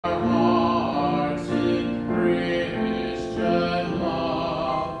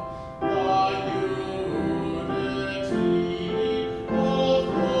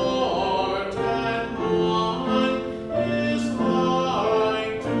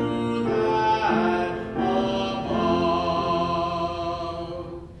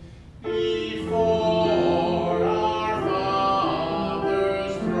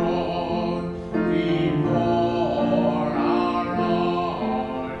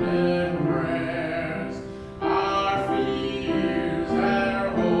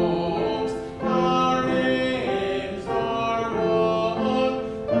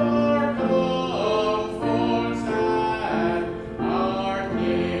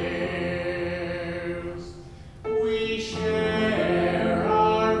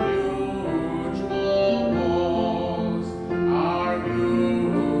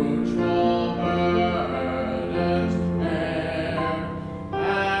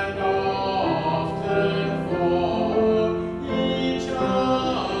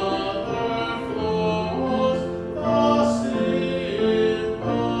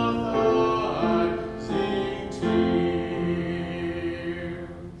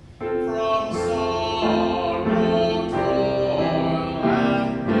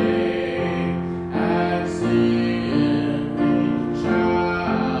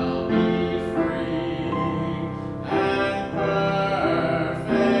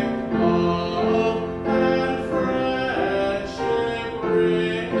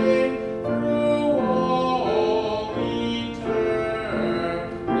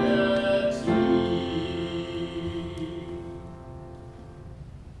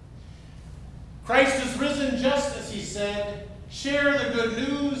Christ is risen just as he said. Share the good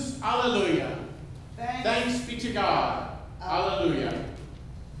news. Alleluia. Thanks be to God. Alleluia.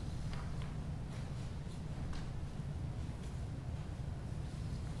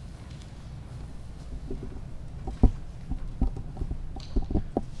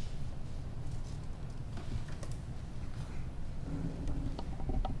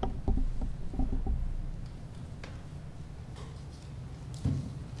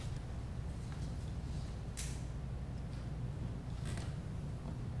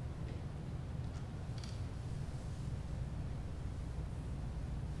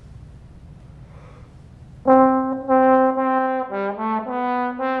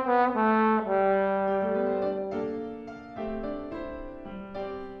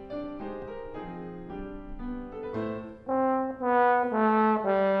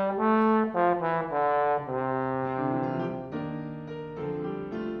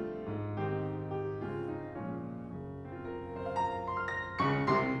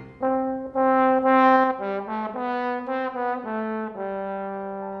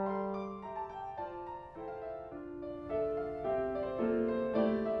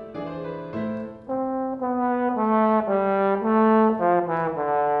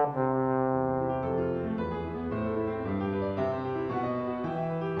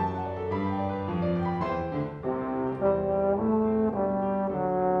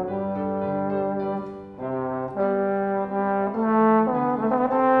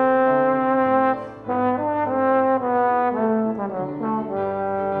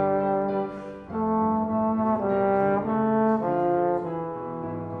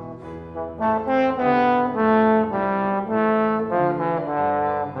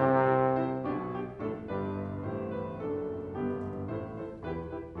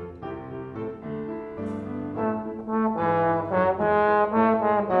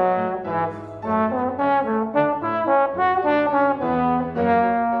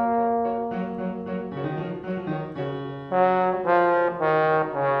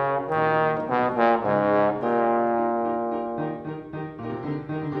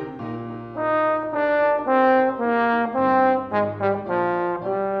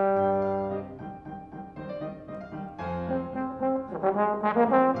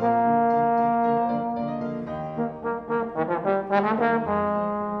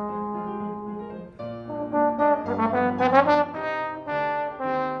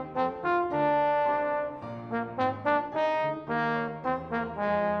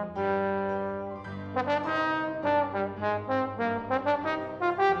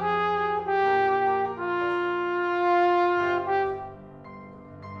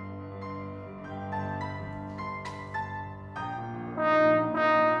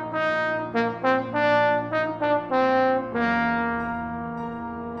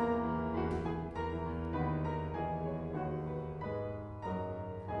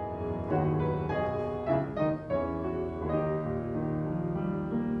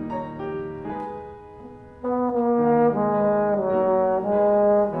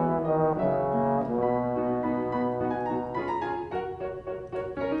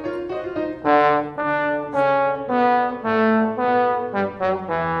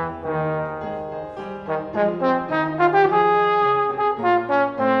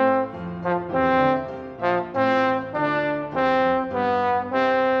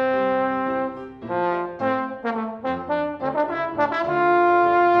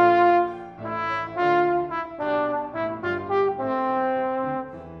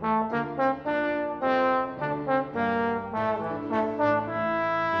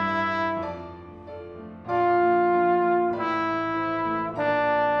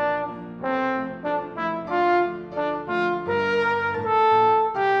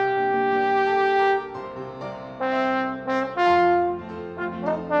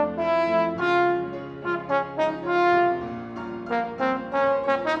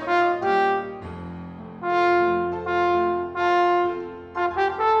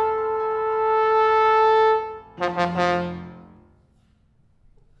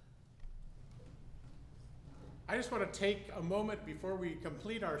 I just want to take a moment before we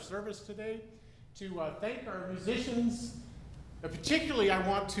complete our service today to thank our musicians. Particularly, I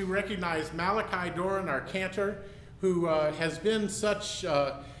want to recognize Malachi Doran, our cantor, who has been such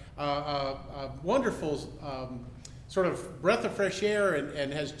a wonderful sort of breath of fresh air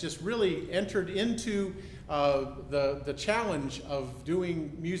and has just really entered into the challenge of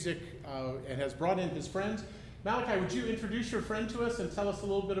doing music and has brought in his friends. Malachi, would you introduce your friend to us and tell us a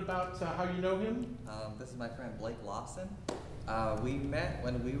little bit about how you know him? This is my friend Blake Lawson. We met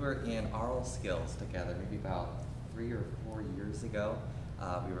when we were in aural skills together, maybe about 3 or 4 years ago.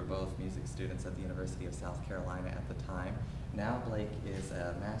 We were both music students at the University of South Carolina at the time. Now Blake is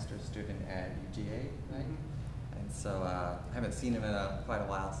a master's student at UGA, right? And so I haven't seen him in quite a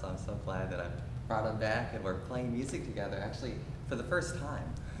while, so I'm so glad that I've brought him back and we're playing music together, actually, for the first time.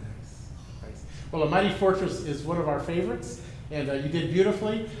 Nice. Well, A Mighty Fortress is one of our favorites, and you did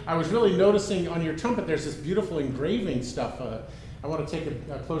beautifully. I was really noticing on your trumpet there's this beautiful engraving stuff. I want to take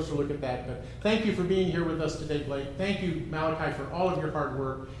a closer look at that. But thank you for being here with us today, Blake. Thank you, Malachi, for all of your hard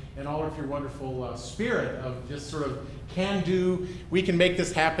work and all of your wonderful spirit of just sort of can do. We can make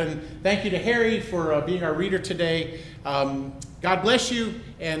this happen. Thank you to Harry for being our reader today. God bless you,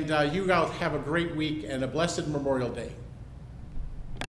 and you guys have a great week and a blessed Memorial Day.